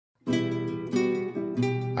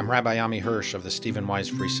I'm Rabbi Ami Hirsch of the Stephen Wise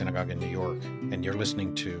Free Synagogue in New York, and you're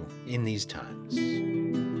listening to In These Times.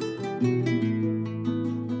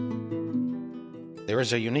 There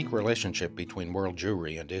is a unique relationship between world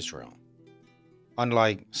Jewry and Israel.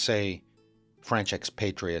 Unlike, say, French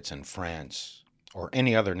expatriates in France or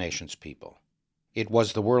any other nation's people, it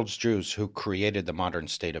was the world's Jews who created the modern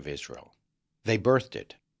state of Israel. They birthed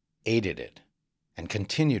it, aided it, and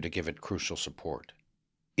continue to give it crucial support.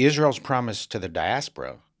 Israel's promise to the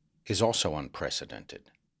diaspora is also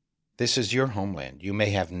unprecedented. This is your homeland. You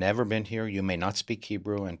may have never been here, you may not speak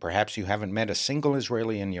Hebrew, and perhaps you haven't met a single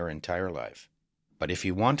Israeli in your entire life. But if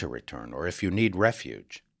you want to return, or if you need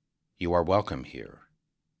refuge, you are welcome here.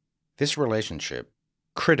 This relationship,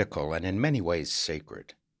 critical and in many ways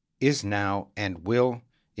sacred, is now and will,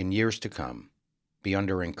 in years to come, be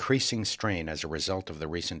under increasing strain as a result of the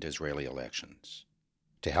recent Israeli elections.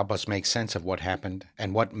 To help us make sense of what happened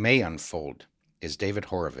and what may unfold is David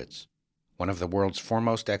Horovitz, one of the world's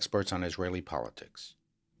foremost experts on Israeli politics.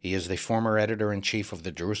 He is the former editor-in-chief of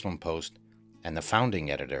the Jerusalem Post and the founding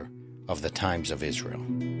editor of the Times of Israel.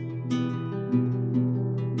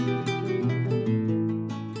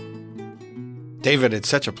 David, it's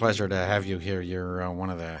such a pleasure to have you here. You're one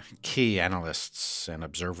of the key analysts and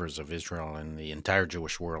observers of Israel in the entire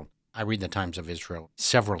Jewish world. I read the Times of Israel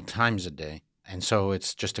several times a day, and so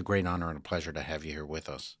it's just a great honor and a pleasure to have you here with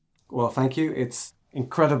us. Well, thank you. It's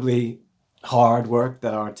incredibly hard work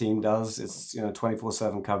that our team does. It's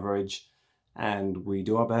 24/7 coverage, and we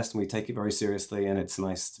do our best and we take it very seriously, and it's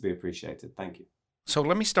nice to be appreciated. Thank you. So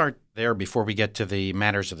let me start there before we get to the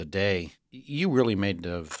matters of the day. You really made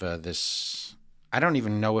of this, I don't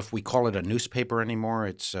even know if we call it a newspaper anymore.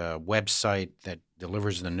 It's a website that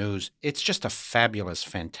delivers the news. It's just a fabulous,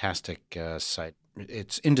 fantastic site.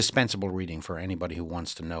 It's indispensable reading for anybody who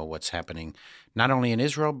wants to know what's happening, not only in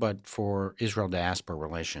Israel, but for Israel-diaspora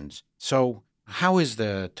relations. So how is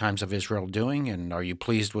the Times of Israel doing, and are you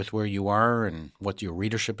pleased with where you are and what your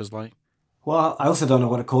readership is like? Well, I also don't know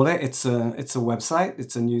what to call it. It's a website.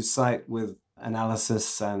 It's a news site with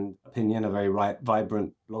analysis and opinion, a very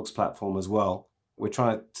vibrant blogs platform as well. We're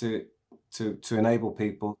trying to enable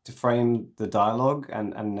people to frame the dialogue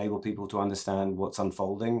and enable people to understand what's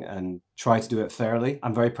unfolding and try to do it fairly.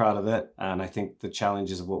 I'm very proud of it. And I think the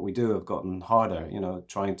challenges of what we do have gotten harder,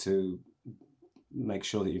 trying to make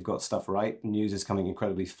sure that you've got stuff right. News is coming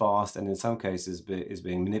incredibly fast and in some cases is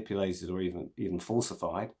being manipulated or even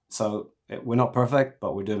falsified. So we're not perfect,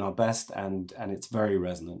 but we're doing our best and it's very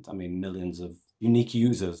resonant. I mean, millions of unique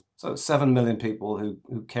users. So 7 million people who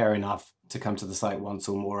care enough to come to the site once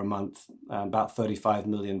or more a month, about 35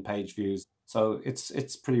 million page views. So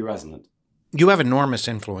it's pretty resonant. You have enormous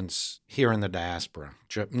influence here in the diaspora,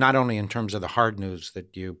 not only in terms of the hard news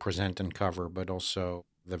that you present and cover, but also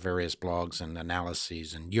the various blogs and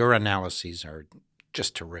analyses. And your analyses are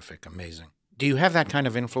just terrific, amazing. Do you have that kind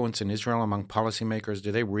of influence in Israel among policymakers?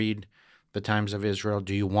 Do they read the Times of Israel?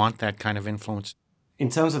 Do you want that kind of influence? In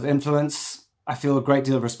terms of influence, I feel a great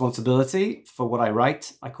deal of responsibility for what I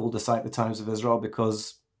write. I call the site the Times of Israel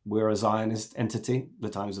because we're a Zionist entity, the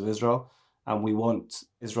Times of Israel, and we want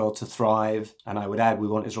Israel to thrive. And I would add, we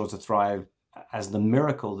want Israel to thrive as the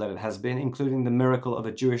miracle that it has been, including the miracle of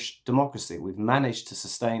a Jewish democracy. We've managed to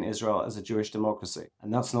sustain Israel as a Jewish democracy.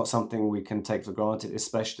 And that's not something we can take for granted,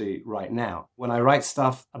 especially right now. When I write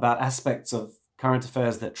stuff about aspects of current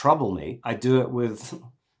affairs that trouble me, I do it with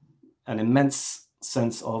an immense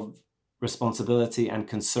sense of responsibility and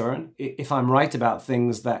concern. If I'm right about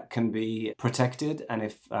things that can be protected, and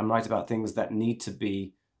if I'm right about things that need to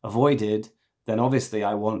be avoided, then obviously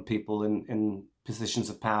I want people in positions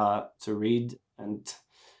of power to read and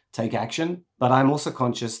take action. But I'm also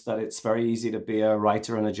conscious that it's very easy to be a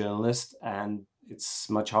writer and a journalist, and it's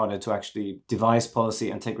much harder to actually devise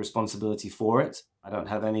policy and take responsibility for it. I don't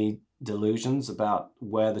have any delusions about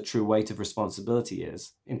where the true weight of responsibility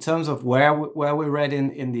is. In terms of where we're read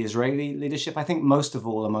in the Israeli leadership, I think most of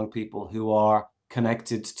all among people who are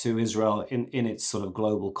connected to Israel in its sort of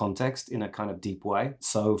global context in a kind of deep way.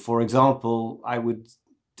 So, for example, I would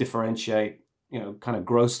differentiate, kind of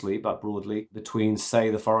grossly but broadly between, say,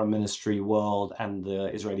 the foreign ministry world and the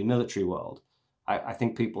Israeli military world. I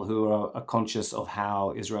think people who are conscious of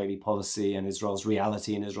how Israeli policy and Israel's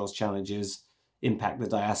reality and Israel's challenges impact the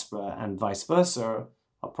diaspora and vice versa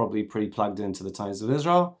are probably pretty plugged into the Times of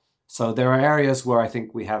Israel. So there are areas where I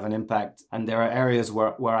think we have an impact, and there are areas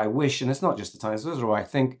where I wish, and it's not just the Times of Israel, I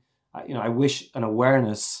think, I wish an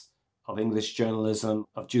awareness of English journalism,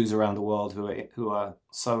 of Jews around the world who are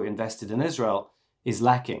so invested in Israel is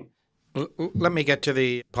lacking. Let me get to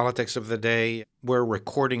the politics of the day. We're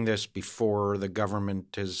recording this before the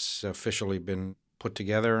government has officially been put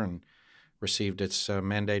together and received its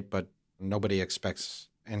mandate, but nobody expects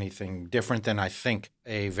anything different than, I think,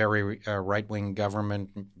 a very right-wing government.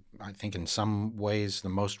 I think in some ways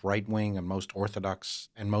the most right-wing and most orthodox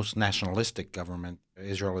and most nationalistic government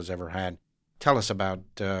Israel has ever had. Tell us about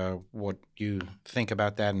what you think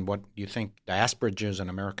about that and what you think diaspora Jews and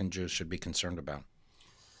American Jews should be concerned about.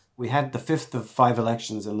 We had the fifth of 5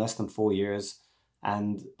 elections in less than 4 years,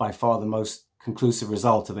 and by far the most conclusive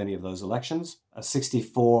result of any of those elections. A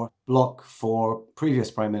 64 block for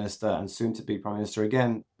previous Prime Minister and soon-to-be Prime Minister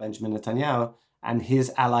again, Benjamin Netanyahu, and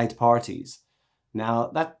his allied parties.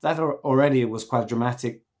 Now, that already was quite a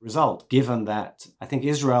dramatic result, given that I think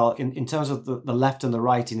Israel, in terms of the left and the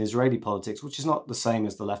right in Israeli politics, which is not the same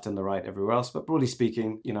as the left and the right everywhere else, but broadly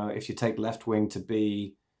speaking, if you take left-wing to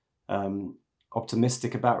be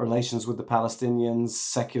optimistic about relations with the Palestinians,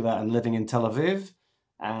 secular and living in Tel Aviv,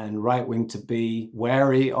 and right-wing to be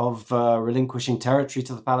wary of relinquishing territory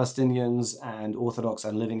to the Palestinians, and orthodox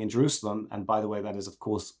and living in Jerusalem. And by the way, that is, of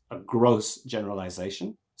course, a gross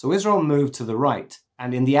generalization. So Israel moved to the right.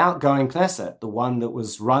 And in the outgoing Knesset, the one that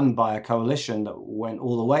was run by a coalition that went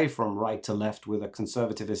all the way from right to left with a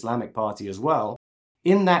conservative Islamic party as well,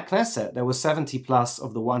 in that Knesset, there were 70 plus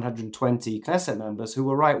of the 120 Knesset members who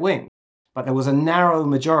were right-wing. But there was a narrow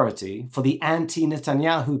majority for the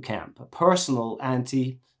anti-Netanyahu camp, a personal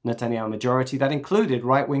anti-Netanyahu majority that included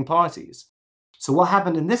right-wing parties. So what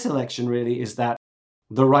happened in this election really is that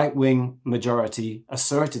the right-wing majority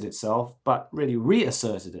asserted itself, but really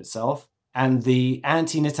reasserted itself, and the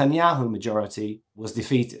anti-Netanyahu majority was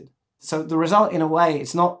defeated. So the result, in a way,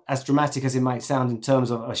 it's not as dramatic as it might sound in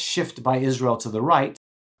terms of a shift by Israel to the right.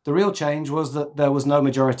 The real change was that there was no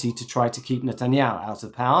majority to try to keep Netanyahu out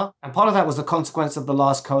of power. And part of that was the consequence of the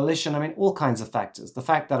last coalition. I mean, all kinds of factors. The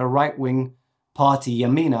fact that a right-wing party,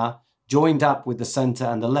 Yamina, joined up with the center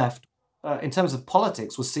and the left, in terms of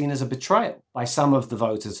politics, was seen as a betrayal by some of the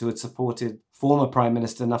voters who had supported former Prime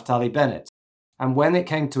Minister Naftali Bennett. And when it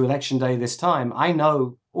came to election day this time, I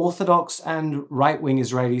know Orthodox and right-wing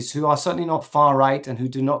Israelis who are certainly not far right and who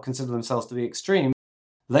do not consider themselves to be extreme.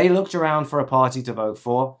 They looked around for a party to vote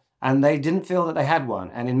for, and they didn't feel that they had one.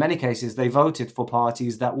 And in many cases, they voted for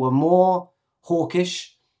parties that were more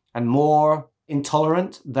hawkish and more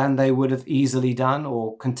intolerant than they would have easily done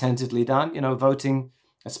or contentedly done. Voting,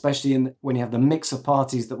 especially when you have the mix of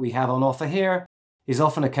parties that we have on offer here, is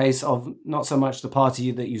often a case of not so much the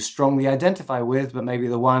party that you strongly identify with, but maybe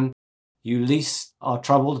the one you least are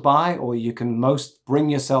troubled by or you can most bring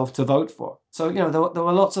yourself to vote for. So, there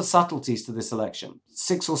were lots of subtleties to this election.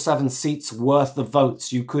 6 or 7 seats worth of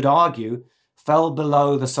votes, you could argue, fell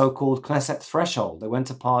below the so-called Knesset threshold. They went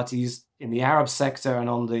to parties in the Arab sector and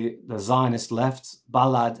on the Zionist left,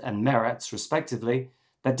 Balad and Meretz, respectively,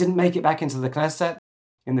 that didn't make it back into the Knesset.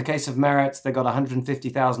 In the case of Meretz, they got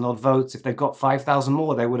 150,000 odd votes. If they'd got 5,000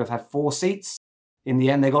 more, they would have had 4 seats. In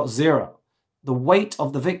the end, they got 0. The weight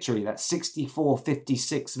of the victory, that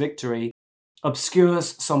 64-56 victory,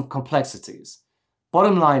 obscures some complexities.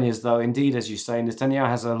 Bottom line is, though, indeed, as you say, Netanyahu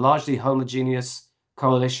has a largely homogeneous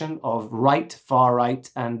coalition of right, far right,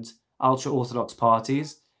 and ultra-Orthodox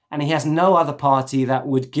parties, and he has no other party that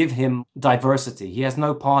would give him diversity. He has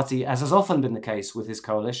no party, as has often been the case with his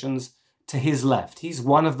coalitions, to his left. He's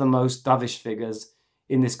one of the most dovish figures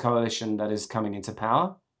in this coalition that is coming into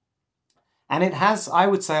power. And it has, I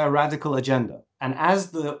would say, a radical agenda. And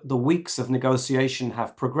as the weeks of negotiation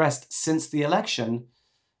have progressed since the election,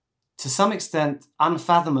 to some extent,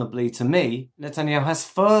 unfathomably to me, Netanyahu has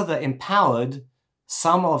further empowered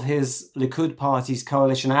some of his Likud party's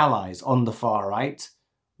coalition allies on the far right,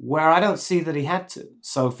 where I don't see that he had to.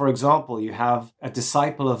 So, for example, you have a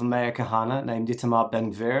disciple of Meir Kahane named Itamar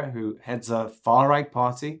Ben-Gvir, who heads a far-right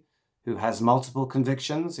party, who has multiple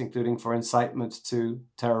convictions, including for incitement to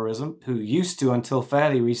terrorism, who used to, until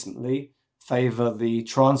fairly recently, favor the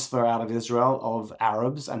transfer out of Israel of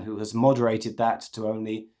Arabs, and who has moderated that to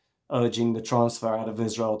only urging the transfer out of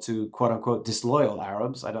Israel to quote-unquote disloyal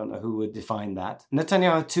Arabs. I don't know who would define that.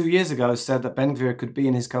 Netanyahu 2 years ago said that Ben-Gvir could be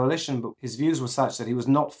in his coalition, but his views were such that he was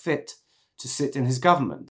not fit to sit in his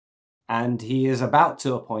government. And he is about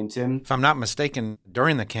to appoint him. If I'm not mistaken,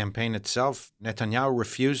 during the campaign itself, Netanyahu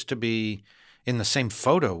refused to be in the same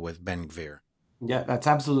photo with Ben-Gvir. Yeah, that's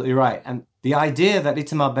absolutely right. And the idea that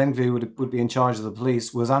Itamar Ben-Gvir would be in charge of the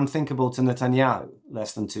police was unthinkable to Netanyahu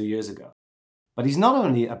less than 2 years ago. But he's not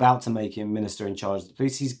only about to make him minister in charge of the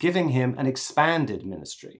police, he's giving him an expanded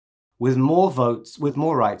ministry with more votes, with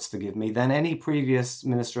more rights, than any previous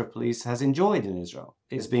minister of police has enjoyed in Israel.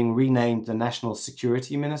 It's being renamed the National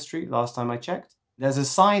Security Ministry, last time I checked. There's a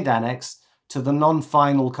side annex to the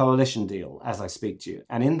non-final coalition deal as I speak to you.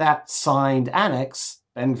 And in that signed annex,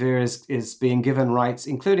 Ben Gvir is being given rights,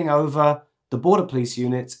 including over the border police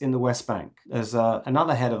units in the West Bank. There's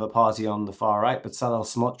another head of a party on the far right, Bezalel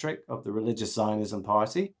Smotrich of the Religious Zionism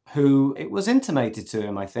Party, who it was intimated to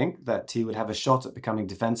him, I think, that he would have a shot at becoming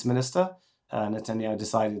defense minister. Netanyahu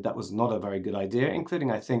decided that was not a very good idea,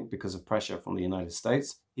 including, I think, because of pressure from the United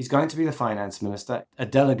States. He's going to be the finance minister. A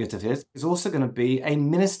delegate of his is also going to be a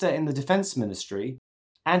minister in the defense ministry,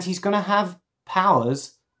 and he's going to have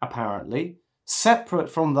powers, apparently,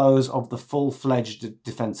 separate from those of the full-fledged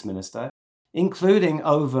defense minister, including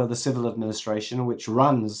over the civil administration, which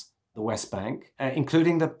runs the West Bank,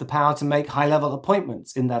 including the power to make high-level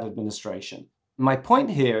appointments in that administration. My point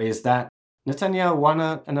here is that Netanyahu won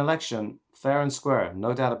an election fair and square,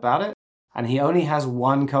 no doubt about it, and he only has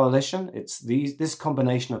one coalition. It's this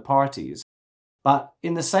combination of parties. But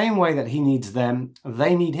in the same way that he needs them,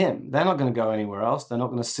 they need him. They're not going to go anywhere else. They're not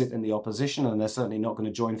going to sit in the opposition, and they're certainly not going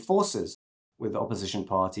to join forces with the opposition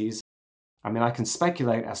parties. I mean, I can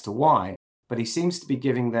speculate as to why, but he seems to be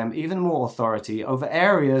giving them even more authority over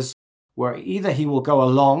areas where either he will go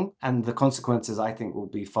along, and the consequences, I think, will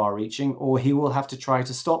be far-reaching, or he will have to try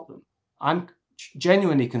to stop them. I'm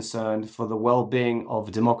genuinely concerned for the well-being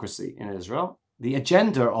of democracy in Israel. The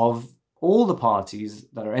agenda of all the parties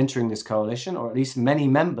that are entering this coalition, or at least many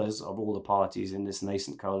members of all the parties in this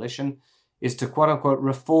nascent coalition, is to quote-unquote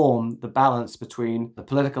reform the balance between the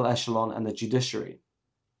political echelon and the judiciary.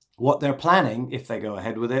 What they're planning, if they go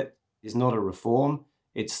ahead with it, is not a reform.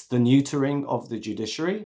 It's the neutering of the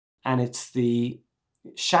judiciary, and it's the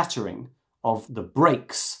shattering of the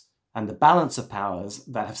brakes and the balance of powers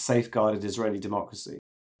that have safeguarded Israeli democracy.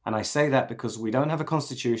 And I say that because we don't have a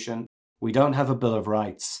constitution, we don't have a Bill of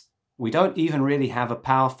Rights, we don't even really have a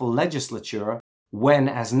powerful legislature when,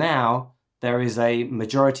 as now, there is a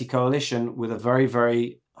majority coalition with a very,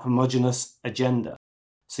 very homogeneous agenda.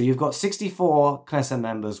 So you've got 64 Knesset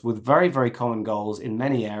members with very, very common goals in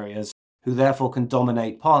many areas who therefore can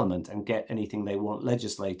dominate parliament and get anything they want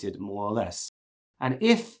legislated, more or less. And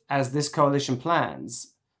if, as this coalition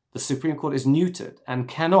plans, the Supreme Court is neutered and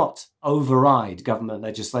cannot override government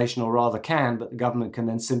legislation, or rather can, but the government can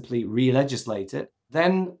then simply re-legislate it,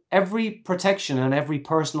 then every protection and every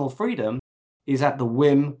personal freedom is at the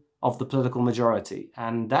whim of the political majority.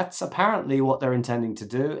 And that's apparently what they're intending to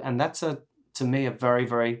do. And that's, to me, a very,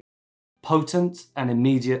 very potent and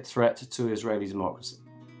immediate threat to Israeli democracy.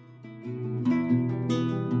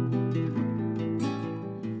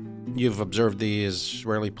 You've observed the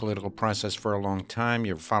Israeli political process for a long time.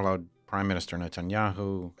 You've followed Prime Minister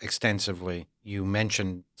Netanyahu extensively. You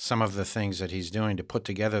mentioned some of the things that he's doing to put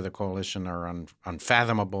together the coalition are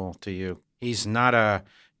unfathomable to you. He's not a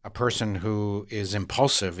person who is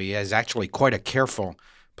impulsive. He is actually quite a careful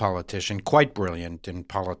politician, quite brilliant in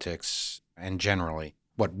politics and generally.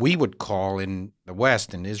 What we would call in the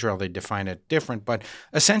West, in Israel, they define it different, but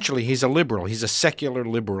essentially he's a liberal. He's a secular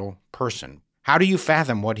liberal person. How do you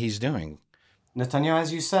fathom what he's doing? Netanyahu,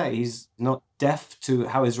 as you say, he's not deaf to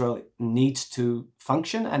how Israel needs to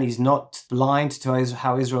function, and he's not blind to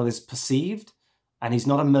how Israel is perceived, and he's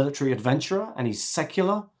not a military adventurer, and he's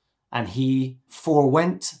secular, and he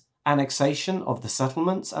forewent annexation of the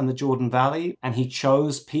settlements and the Jordan Valley, and he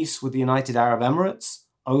chose peace with the United Arab Emirates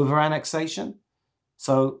over annexation.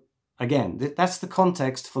 So, again, that's the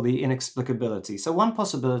context for the inexplicability. So one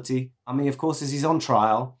possibility, of course, is he's on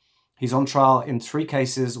trial. He's on trial in 3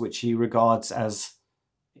 cases which he regards as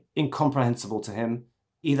incomprehensible to him,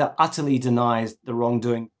 either utterly denies the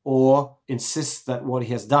wrongdoing or insists that what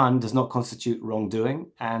he has done does not constitute wrongdoing.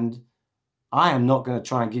 And I am not going to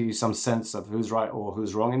try and give you some sense of who's right or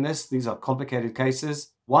who's wrong in this. These are complicated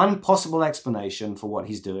cases. One possible explanation for what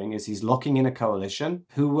he's doing is he's locking in a coalition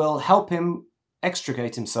who will help him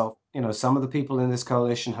extricate himself. Some of the people in this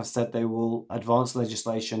coalition have said they will advance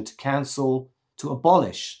legislation to cancel, to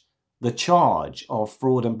abolish the charge of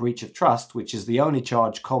fraud and breach of trust, which is the only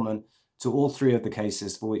charge common to all 3 of the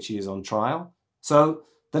cases for which he is on trial. So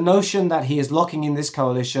the notion that he is locking in this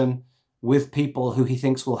coalition with people who he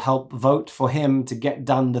thinks will help vote for him to get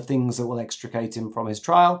done the things that will extricate him from his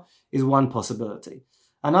trial is one possibility.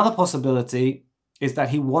 Another possibility is that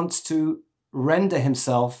he wants to render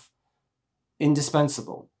himself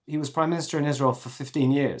indispensable. He was prime minister in Israel for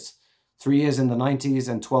 15 years, 3 years in the 90s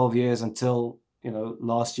and 12 years until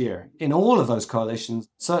last year. In all of those coalitions,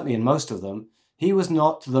 certainly in most of them, he was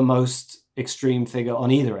not the most extreme figure on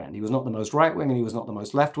either end. He was not the most right-wing and he was not the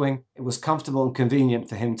most left-wing. It was comfortable and convenient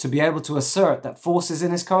for him to be able to assert that forces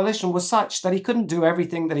in his coalition were such that he couldn't do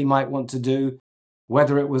everything that he might want to do,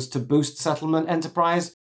 whether it was to boost settlement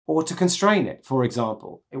enterprise or to constrain it, for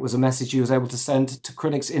example. It was a message he was able to send to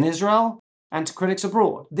critics in Israel and to critics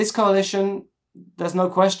abroad. This coalition, there's no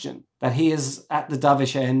question that he is at the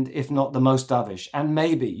dovish end, if not the most dovish. And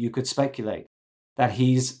maybe you could speculate that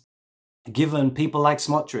he's given people like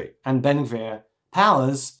Smotrich and Ben Gvir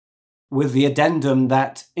powers with the addendum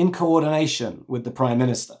that in coordination with the prime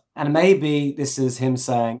minister. And maybe this is him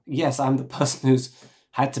saying, yes, I'm the person who's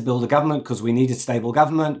had to build a government because we needed stable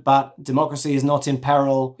government, but democracy is not in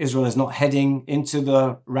peril. Israel is not heading into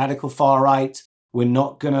the radical far right. We're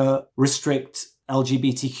not going to restrict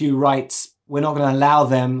LGBTQ rights. We're not going to allow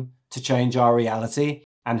them to change our reality.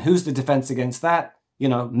 And who's the defense against that?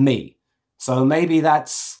 Me. So maybe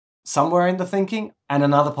that's somewhere in the thinking. And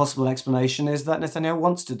another possible explanation is that Netanyahu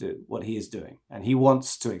wants to do what he is doing. And he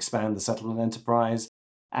wants to expand the settlement enterprise.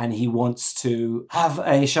 And he wants to have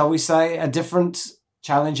a different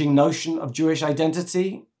challenging notion of Jewish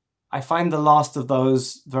identity. I find the last of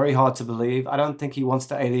those very hard to believe. I don't think he wants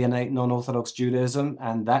to alienate non-Orthodox Judaism,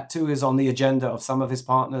 and that too is on the agenda of some of his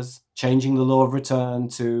partners, changing the law of return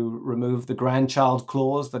to remove the grandchild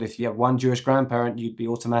clause, that if you have one Jewish grandparent, you'd be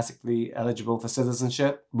automatically eligible for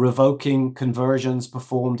citizenship, revoking conversions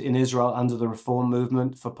performed in Israel under the Reform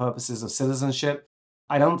movement for purposes of citizenship.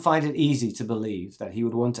 I don't find it easy to believe that he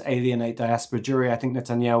would want to alienate diaspora Jewry. I think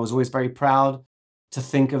Netanyahu was always very proud to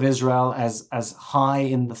think of Israel as high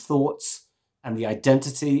in the thoughts and the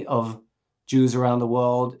identity of Jews around the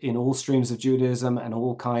world in all streams of Judaism and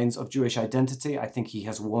all kinds of Jewish identity. I think he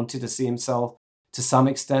has wanted to see himself to some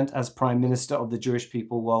extent as prime minister of the Jewish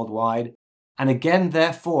people worldwide. And again,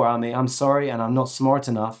 therefore, I'm sorry, and I'm not smart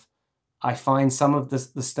enough, I find some of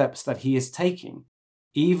the steps that he is taking,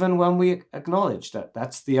 even when we acknowledge that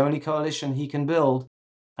that's the only coalition he can build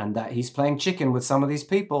and that he's playing chicken with some of these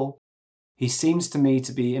people, he seems to me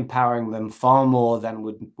to be empowering them far more than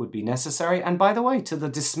would be necessary. And by the way, to the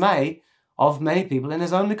dismay of many people in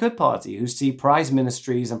his own Likud party who see prize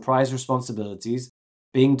ministries and prize responsibilities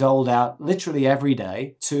being doled out literally every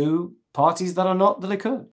day to parties that are not the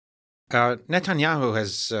Likud. Netanyahu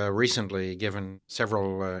has recently given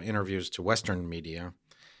several interviews to Western media,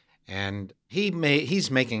 and he's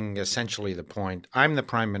making essentially the point, I'm the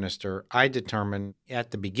prime minister, I determine at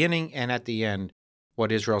the beginning and at the end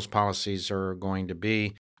what Israel's policies are going to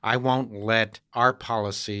be. I won't let our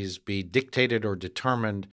policies be dictated or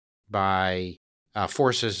determined by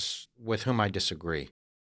forces with whom I disagree.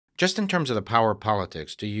 Just in terms of the power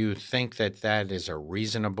politics, do you think that is a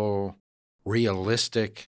reasonable,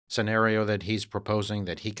 realistic scenario that he's proposing,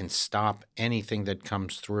 that he can stop anything that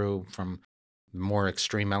comes through from more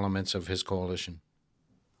extreme elements of his coalition?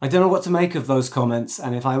 I don't know what to make of those comments,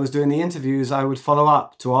 and if I was doing the interviews, I would follow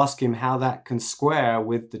up to ask him how that can square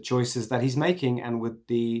with the choices that he's making and with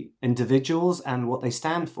the individuals and what they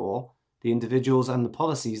stand for, the individuals and the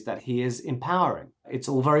policies that he is empowering. It's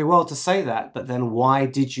all very well to say that, but then why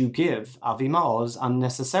did you give Avi Maoz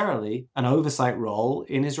unnecessarily an oversight role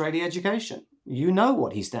in Israeli education? You know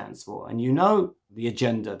what he stands for, and you know the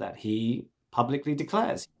agenda that he publicly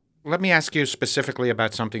declares. Let me ask you specifically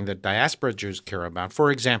about something that diaspora Jews care about.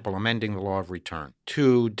 For example, amending the law of return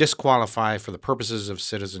to disqualify for the purposes of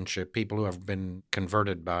citizenship people who have been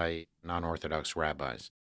converted by non-Orthodox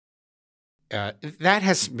rabbis. That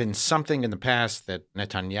has been something in the past that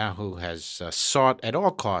Netanyahu has sought at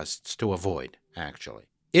all costs to avoid, actually.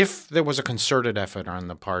 If there was a concerted effort on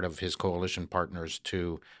the part of his coalition partners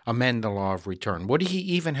to amend the law of return, would he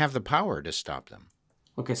even have the power to stop them?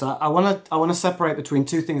 Okay, so I want to separate between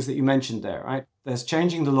two things that you mentioned there, right? There's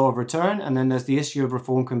changing the law of return, and then there's the issue of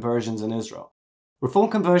reform conversions in Israel.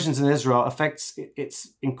 Reform conversions in Israel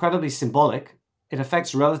it's incredibly symbolic. It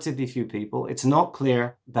affects relatively few people. It's not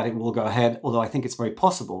clear that it will go ahead, although I think it's very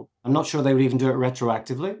possible. I'm not sure they would even do it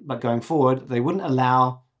retroactively, but going forward, they wouldn't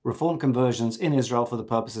allow reform conversions in Israel for the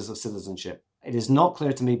purposes of citizenship. It is not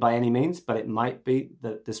clear to me by any means, but it might be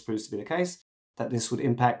that this proves to be the case, that this would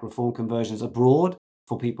impact reform conversions abroad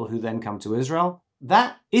for people who then come to Israel.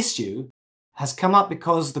 That issue has come up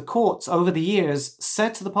because the courts over the years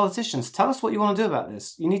said to the politicians, tell us what you want to do about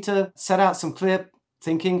this. You need to set out some clear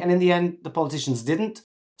thinking. And in the end, the politicians didn't.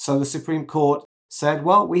 So the Supreme Court said,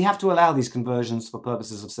 well, we have to allow these conversions for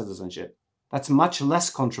purposes of citizenship. That's much less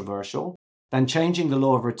controversial than changing the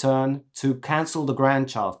law of return to cancel the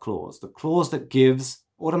grandchild clause, the clause that gives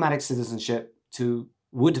automatic citizenship to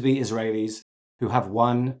would-be Israelis who have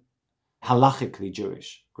one halachically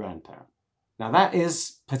Jewish grandparent. Now, that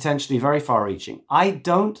is potentially very far-reaching. I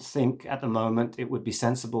don't think at the moment it would be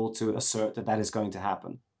sensible to assert that is going to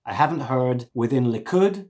happen. I haven't heard within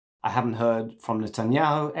Likud, I haven't heard from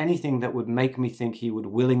Netanyahu anything that would make me think he would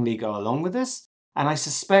willingly go along with this, and I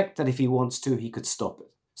suspect that if he wants to, he could stop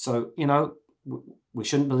it. So, we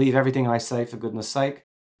shouldn't believe everything I say, for goodness sake,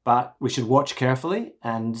 but we should watch carefully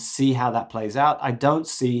and see how that plays out. I don't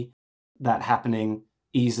see that happening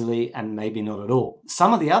easily, and maybe not at all.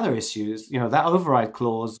 Some of the other issues, that override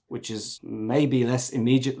clause, which is maybe less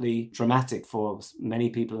immediately dramatic for many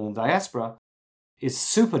people in the diaspora, is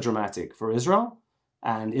super dramatic for Israel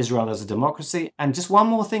and Israel as a democracy. And just one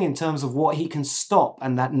more thing in terms of what he can stop,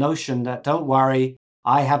 and that notion that, don't worry,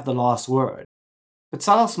 I have the last word.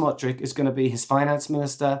 Bezalel Smotrich is going to be his finance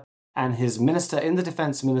minister and his minister in the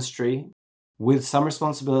defense ministry, with some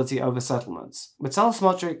responsibility over settlements. Bezalel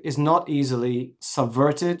Smotrich is not easily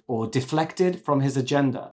subverted or deflected from his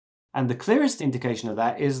agenda. And the clearest indication of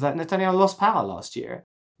that is that Netanyahu lost power last year,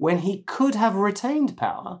 when he could have retained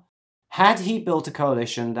power had he built a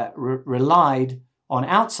coalition that relied on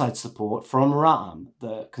outside support from Ra'am,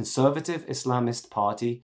 the conservative Islamist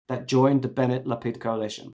party that joined the Bennett-Lapid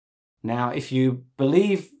coalition. Now, if you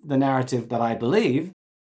believe the narrative that I believe,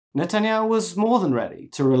 Netanyahu was more than ready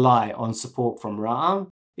to rely on support from Ra'am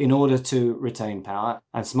in order to retain power,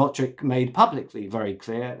 and Smotrich made publicly very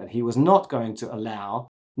clear that he was not going to allow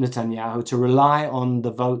Netanyahu to rely on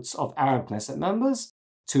the votes of Arab Knesset members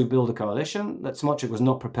to build a coalition, that Smotrich was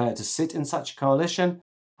not prepared to sit in such a coalition,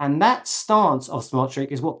 and that stance of Smotrich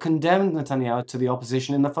is what condemned Netanyahu to the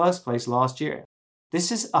opposition in the first place last year.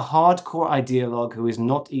 This is a hardcore ideologue who is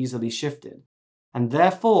not easily shifted, and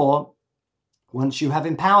therefore, once you have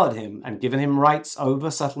empowered him and given him rights over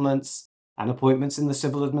settlements and appointments in the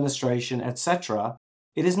civil administration, etc.,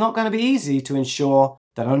 it is not going to be easy to ensure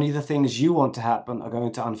that only the things you want to happen are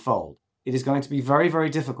going to unfold. It is going to be very, very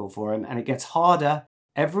difficult for him, and it gets harder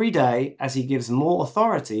every day as he gives more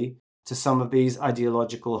authority to some of these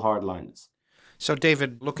ideological hardliners. So,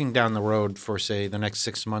 David, looking down the road for, say, the next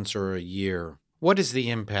 6 months or a year, what is the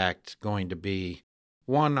impact going to be,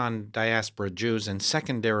 one, on diaspora Jews, and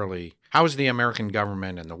secondarily, how is the American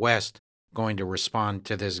government and the West going to respond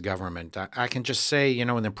to this government? I can just say, in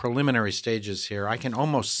the preliminary stages here, I can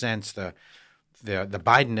almost sense the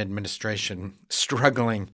Biden administration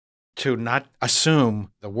struggling to not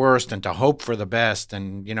assume the worst and to hope for the best.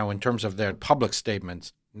 And, in terms of their public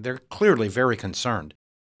statements, they're clearly very concerned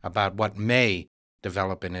about what may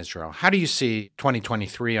develop in Israel. How do you see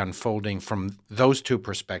 2023 unfolding from those two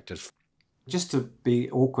perspectives? Just to be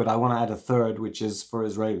awkward, I want to add a third, which is for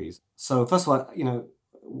Israelis. So first of all,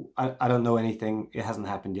 I don't know anything. It hasn't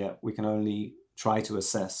happened yet. We can only try to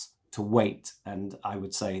assess, to wait, and I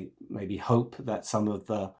would say maybe hope that some of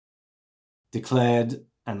the declared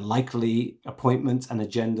and likely appointments and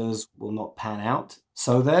agendas will not pan out.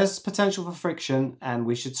 So there's potential for friction, and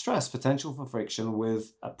we should stress potential for friction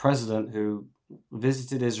with a president who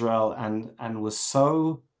visited Israel and was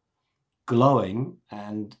so glowing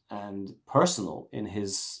and personal in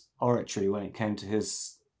his oratory when it came to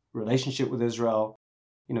his relationship with Israel.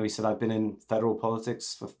 He said, I've been in federal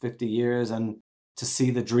politics for 50 years, and to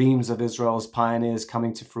see the dreams of Israel's pioneers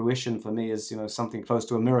coming to fruition for me is, something close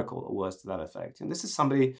to a miracle, or words to that effect. And this is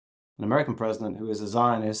somebody, an American president, who is a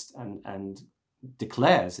Zionist and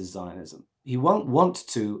declares his Zionism. He won't want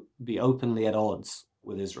to be openly at odds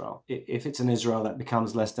with Israel. If it's an Israel that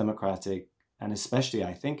becomes less democratic, and especially,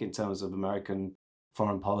 I think, in terms of American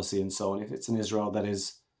foreign policy and so on, if it's an Israel that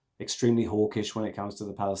is extremely hawkish when it comes to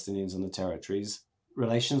the Palestinians and the territories,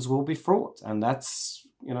 relations will be fraught. And that's,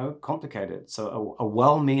 complicated. So a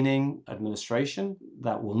well-meaning administration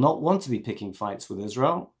that will not want to be picking fights with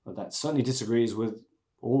Israel, but that certainly disagrees with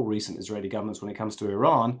all recent Israeli governments when it comes to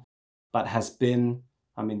Iran, but has been,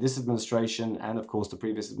 this administration and, of course, the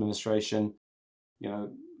previous administration,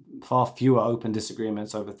 far fewer open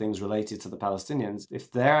disagreements over things related to the Palestinians.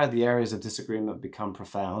 If there the areas of disagreement become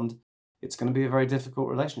profound, it's going to be a very difficult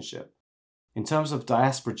relationship. In terms of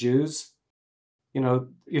diaspora Jews,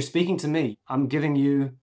 you're speaking to me. I'm giving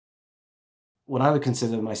you what I would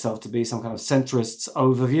consider myself to be some kind of centrist's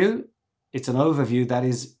overview. It's an overview that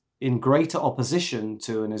is in greater opposition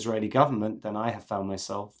to an Israeli government than I have found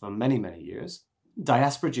myself for many, many years.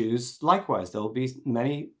 Diaspora Jews, likewise, there will be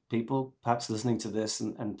many people perhaps listening to this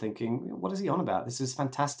and thinking, what is he on about? This is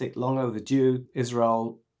fantastic, long overdue.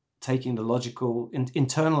 Israel taking the logical,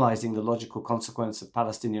 internalizing the logical consequence of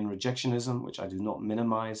Palestinian rejectionism, which I do not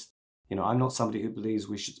minimize. I'm not somebody who believes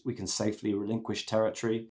we can safely relinquish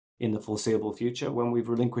territory in the foreseeable future. When we've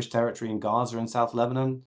relinquished territory in Gaza and South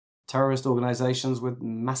Lebanon, terrorist organizations with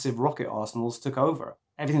massive rocket arsenals took over.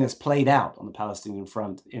 Everything that's played out on the Palestinian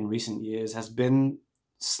front in recent years has been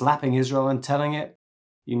slapping Israel and telling it,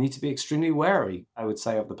 you need to be extremely wary, I would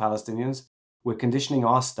say, of the Palestinians. We're conditioning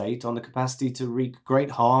our state on the capacity to wreak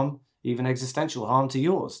great harm, even existential harm, to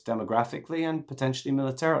yours, demographically and potentially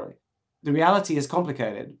militarily. The reality is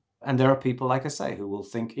complicated. And there are people, like I say, who will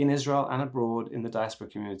think in Israel and abroad in the diaspora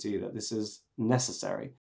community that this is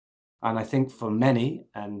necessary. And I think for many,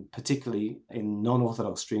 and particularly in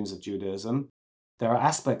non-Orthodox streams of Judaism, there are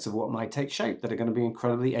aspects of what might take shape that are going to be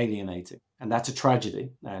incredibly alienating. And that's a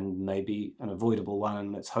tragedy, and maybe an avoidable one,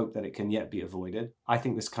 and let's hope that it can yet be avoided. I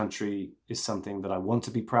think this country is something that I want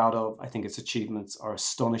to be proud of. I think its achievements are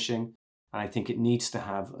astonishing, and I think it needs to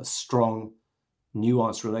have a strong,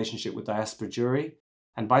 nuanced relationship with diaspora Jewry.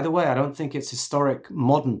 And by the way, I don't think its historic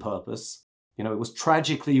modern purpose, it was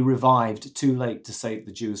tragically revived too late to save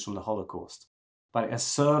the Jews from the Holocaust. But it has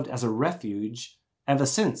served as a refuge ever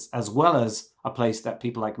since, as well as a place that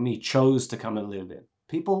people like me chose to come and live in.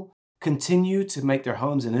 People continue to make their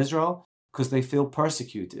homes in Israel because they feel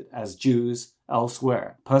persecuted as Jews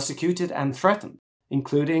elsewhere, persecuted and threatened,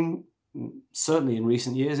 including certainly in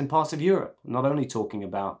recent years in parts of Europe. I'm not only talking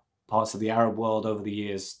about parts of the Arab world over the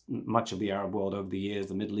years, much of the Arab world over the years,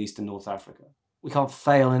 the Middle East and North Africa. We can't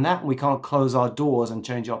fail in that, and we can't close our doors and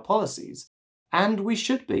change our policies. And we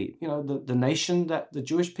should be, the nation that the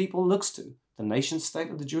Jewish people looks to, the nation state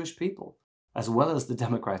of the Jewish people, as well as the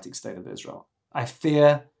democratic state of Israel. I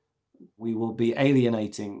fear we will be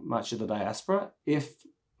alienating much of the diaspora if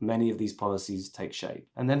many of these policies take shape.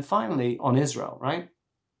 And then finally, on Israel, right?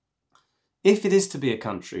 If it is to be a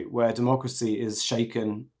country where democracy is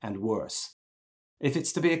shaken and worse, if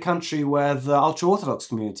it's to be a country where the ultra-Orthodox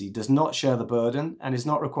community does not share the burden and is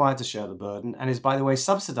not required to share the burden and is, by the way,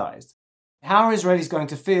 subsidized, how are Israelis going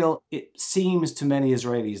to feel? It seems to many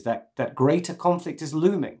Israelis that greater conflict is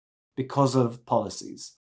looming because of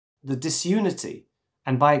policies. The disunity,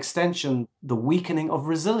 and by extension, the weakening of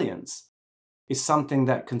resilience, is something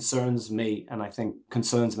that concerns me and I think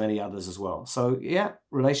concerns many others as well. So yeah,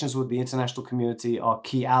 relations with the international community are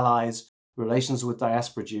key allies, relations with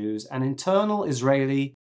diaspora Jews, and internal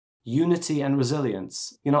Israeli unity and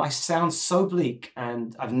resilience. I sound so bleak,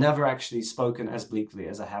 and I've never actually spoken as bleakly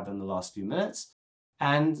as I have in the last few minutes.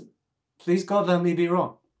 And please God, let me be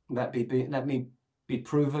wrong. Let me be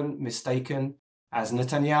proven mistaken, as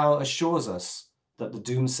Netanyahu assures us that the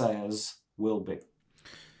doomsayers will be.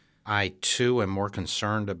 I, too, am more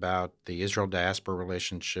concerned about the Israel-diaspora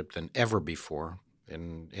relationship than ever before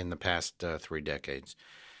in the past 3 decades.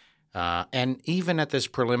 And even at this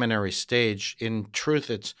preliminary stage, in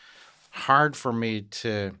truth, it's hard for me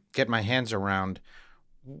to get my hands around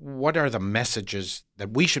what are the messages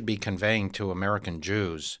that we should be conveying to American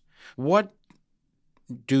Jews. What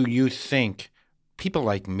do you think people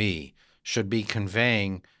like me should be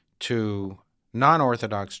conveying to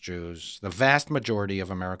non-Orthodox Jews, the vast majority of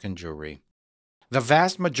American Jewry, the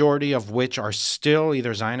vast majority of which are still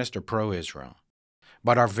either Zionist or pro-Israel,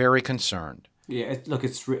 but are very concerned? Yeah,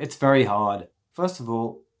 it's very hard. First of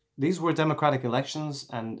all, these were democratic elections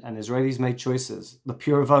and Israelis made choices. The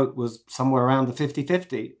pure vote was somewhere around the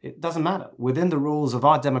 50-50. It doesn't matter. Within the rules of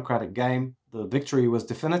our democratic game, the victory was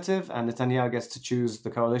definitive, and Netanyahu gets to choose the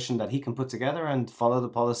coalition that he can put together and follow the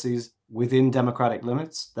policies within democratic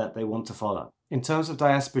limits that they want to follow. In terms of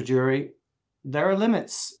diaspora Jewry, there are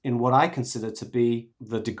limits in what I consider to be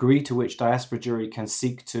the degree to which diaspora Jewry can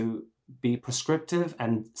seek to be prescriptive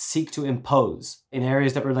and seek to impose in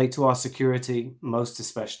areas that relate to our security, most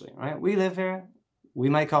especially, right? We live here, we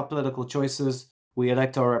make our political choices, we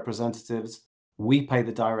elect our representatives, we pay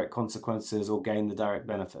the direct consequences or gain the direct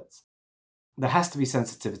benefits. There has to be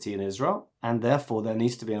sensitivity in Israel, and therefore there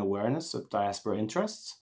needs to be an awareness of diaspora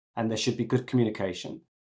interests, and there should be good communication.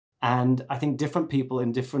 And I think different people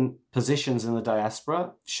in different positions in the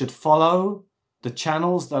diaspora should follow the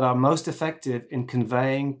channels that are most effective in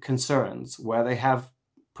conveying concerns where they have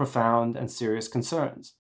profound and serious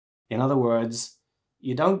concerns. In other words,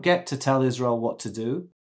 you don't get to tell Israel what to do.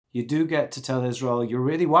 You do get to tell Israel you're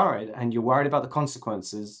really worried, and you're worried about the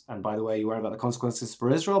consequences. And by the way, you're worried about the consequences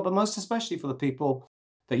for Israel, but most especially for the people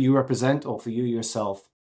that you represent or for you yourself.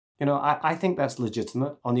 I think that's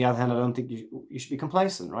legitimate. On the other hand, I don't think you should be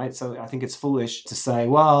complacent, right? So I think it's foolish to say,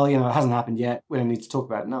 well, it hasn't happened yet, we don't need to talk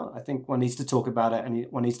about it. No, I think one needs to talk about it, and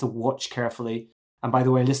one needs to watch carefully. And by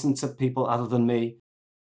the way, listen to people other than me.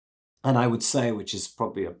 And I would say, which is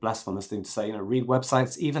probably a blasphemous thing to say, read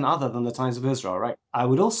websites even other than the Times of Israel, right? I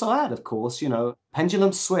would also add, of course,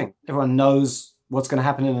 pendulums swing. Everyone knows what's going to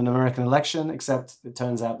happen in an American election, except it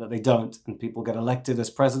turns out that they don't, and people get elected as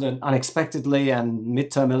president unexpectedly, and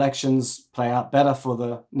midterm elections play out better for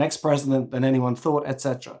the next president than anyone thought,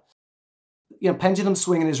 etc. Pendulums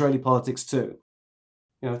swing in Israeli politics too.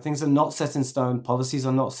 Things are not set in stone, policies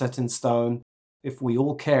are not set in stone. If we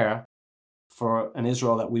all care for an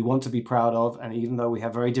Israel that we want to be proud of, and even though we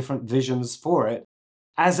have very different visions for it,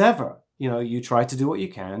 as ever, you try to do what you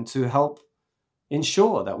can to help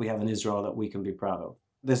ensure that we have an Israel that we can be proud of.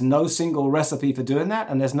 There's no single recipe for doing that,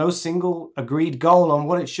 and there's no single agreed goal on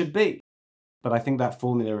what it should be. But I think that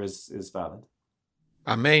formula is valid.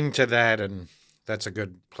 Amen to that, and that's a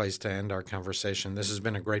good place to end our conversation. This has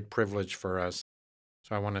been a great privilege for us.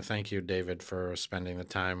 So I want to thank you, David, for spending the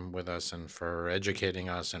time with us and for educating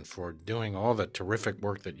us and for doing all the terrific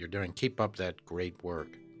work that you're doing. Keep up that great work.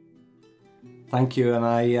 Thank you, and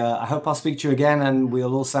I hope I'll speak to you again and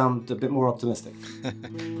we'll all sound a bit more optimistic.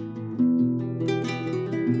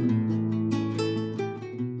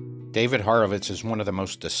 David Horovitz is one of the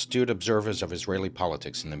most astute observers of Israeli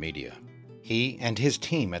politics in the media. He and his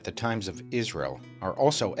team at the Times of Israel are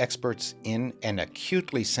also experts in and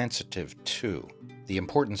acutely sensitive to the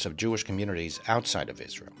importance of Jewish communities outside of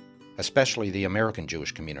Israel, especially the American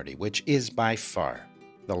Jewish community, which is by far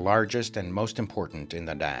the largest and most important in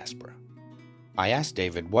the diaspora. I asked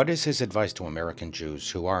David what is his advice to American Jews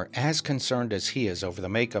who are as concerned as he is over the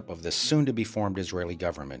makeup of the soon-to-be-formed Israeli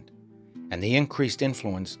government and the increased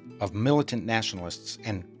influence of militant nationalists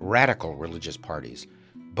and radical religious parties,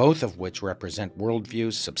 both of which represent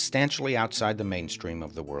worldviews substantially outside the mainstream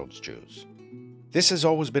of the world's Jews. This has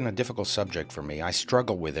always been a difficult subject for me. I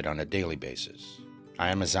struggle with it on a daily basis. I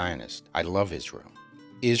am a Zionist. I love Israel.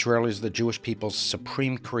 Israel is the Jewish people's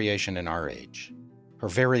supreme creation in our age. Her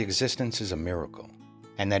very existence is a miracle,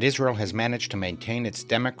 and that Israel has managed to maintain its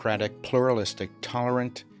democratic, pluralistic,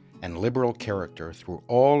 tolerant, and liberal character through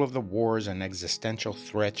all of the wars and existential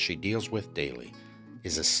threats she deals with daily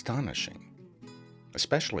is astonishing,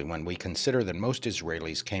 especially when we consider that most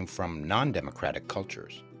Israelis came from non-democratic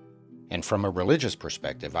cultures. And from a religious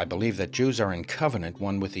perspective, I believe that Jews are in covenant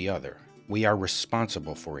one with the other. We are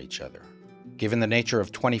responsible for each other. Given the nature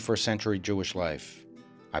of 21st century Jewish life,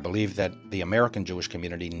 I believe that the American Jewish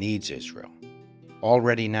community needs Israel.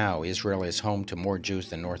 Already now, Israel is home to more Jews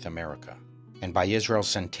than North America. And by Israel's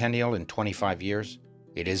centennial in 25 years,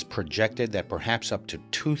 it is projected that perhaps up to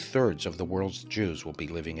 2/3 of the world's Jews will be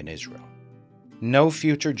living in Israel. No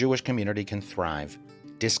future Jewish community can thrive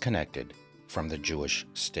disconnected from the Jewish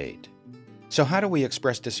state. So how do we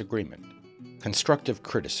express disagreement, constructive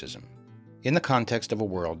criticism, in the context of a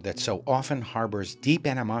world that so often harbors deep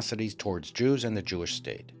animosities towards Jews and the Jewish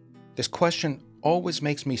state? This question always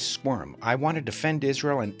makes me squirm. I want to defend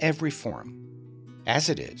Israel in every form. As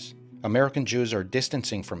it is, American Jews are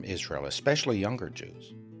distancing from Israel, especially younger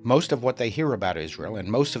Jews. Most of what they hear about Israel and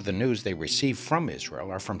most of the news they receive from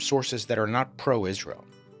Israel are from sources that are not pro-Israel.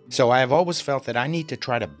 So I have always felt that I need to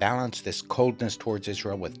try to balance this coldness towards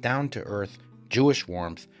Israel with down-to-earth Jewish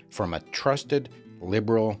warmth from a trusted,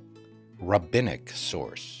 liberal, rabbinic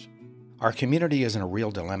source. Our community is in a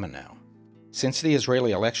real dilemma now. Since the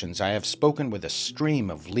Israeli elections, I have spoken with a stream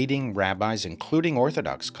of leading rabbis, including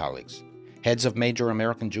Orthodox colleagues, heads of major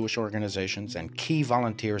American Jewish organizations, and key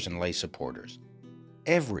volunteers and lay supporters.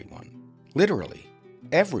 Everyone, literally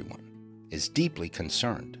everyone, is deeply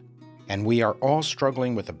concerned. And we are all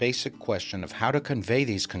struggling with the basic question of how to convey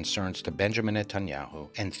these concerns to Benjamin Netanyahu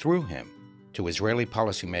and through him to Israeli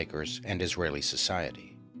policymakers and Israeli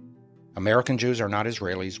society. American Jews are not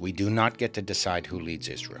Israelis. We do not get to decide who leads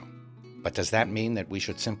Israel. But does that mean that we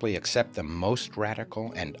should simply accept the most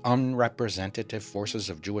radical and unrepresentative forces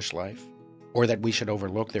of Jewish life? Or that we should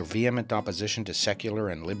overlook their vehement opposition to secular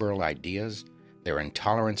and liberal ideas, their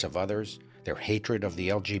intolerance of others, their hatred of the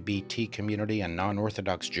LGBT community and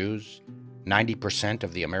non-Orthodox Jews, 90%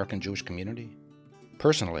 of the American Jewish community?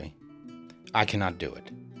 Personally, I cannot do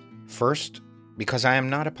it. First, because I am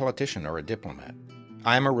not a politician or a diplomat.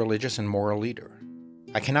 I am a religious and moral leader.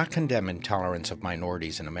 I cannot condemn intolerance of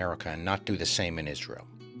minorities in America and not do the same in Israel.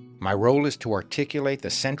 My role is to articulate the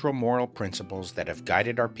central moral principles that have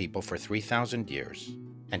guided our people for 3,000 years,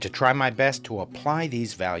 and to try my best to apply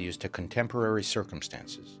these values to contemporary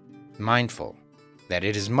circumstances, mindful that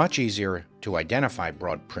it is much easier to identify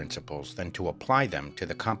broad principles than to apply them to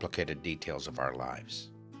the complicated details of our lives.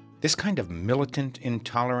 This kind of militant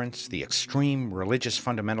intolerance, the extreme religious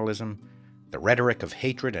fundamentalism, the rhetoric of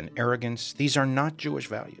hatred and arrogance, these are not Jewish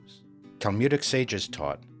values. Talmudic sages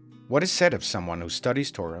taught, what is said of someone who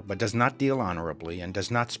studies Torah but does not deal honorably and does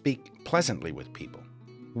not speak pleasantly with people?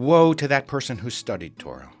 Woe to that person who studied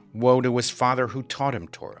Torah. Woe to his father who taught him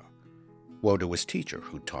Torah. Woe to his teacher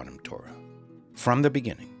who taught him Torah. From the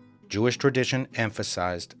beginning, Jewish tradition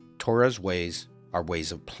emphasized Torah's ways are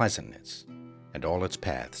ways of pleasantness, and all its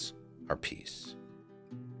paths are peace.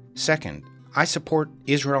 Second, I support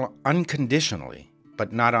Israel unconditionally,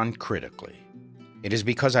 but not uncritically. It is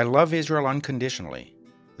because I love Israel unconditionally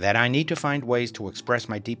that I need to find ways to express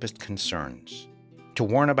my deepest concerns, to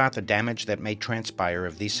warn about the damage that may transpire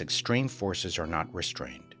if these extreme forces are not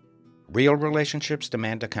restrained. Real relationships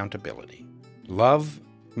demand accountability. Love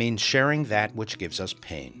means sharing that which gives us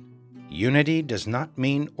pain. Unity does not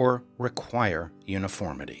mean or require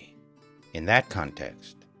uniformity. In that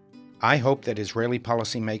context, I hope that Israeli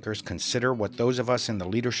policymakers consider what those of us in the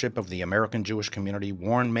leadership of the American Jewish community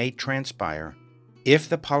warn may transpire if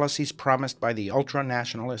the policies promised by the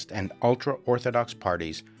ultra-nationalist and ultra-Orthodox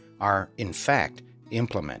parties are, in fact,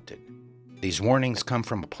 implemented. These warnings come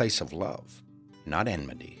from a place of love, not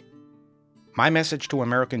enmity. My message to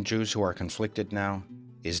American Jews who are conflicted now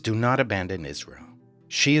is do not abandon Israel.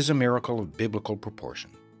 She is a miracle of biblical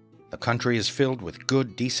proportion. The country is filled with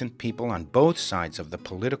good, decent people on both sides of the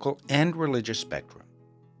political and religious spectrum.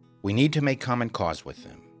 We need to make common cause with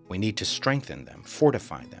them. We need to strengthen them,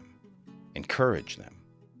 fortify them, encourage them.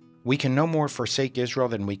 We can no more forsake Israel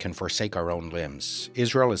than we can forsake our own limbs.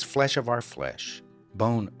 Israel is flesh of our flesh,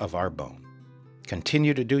 bone of our bone.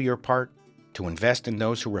 Continue to do your part to invest in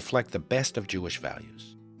those who reflect the best of Jewish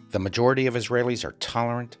values. The majority of Israelis are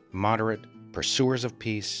tolerant, moderate, pursuers of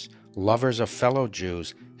peace, lovers of fellow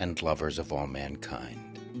Jews, and lovers of all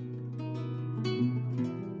mankind.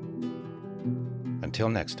 Until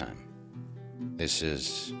next time, this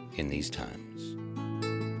is In These Times.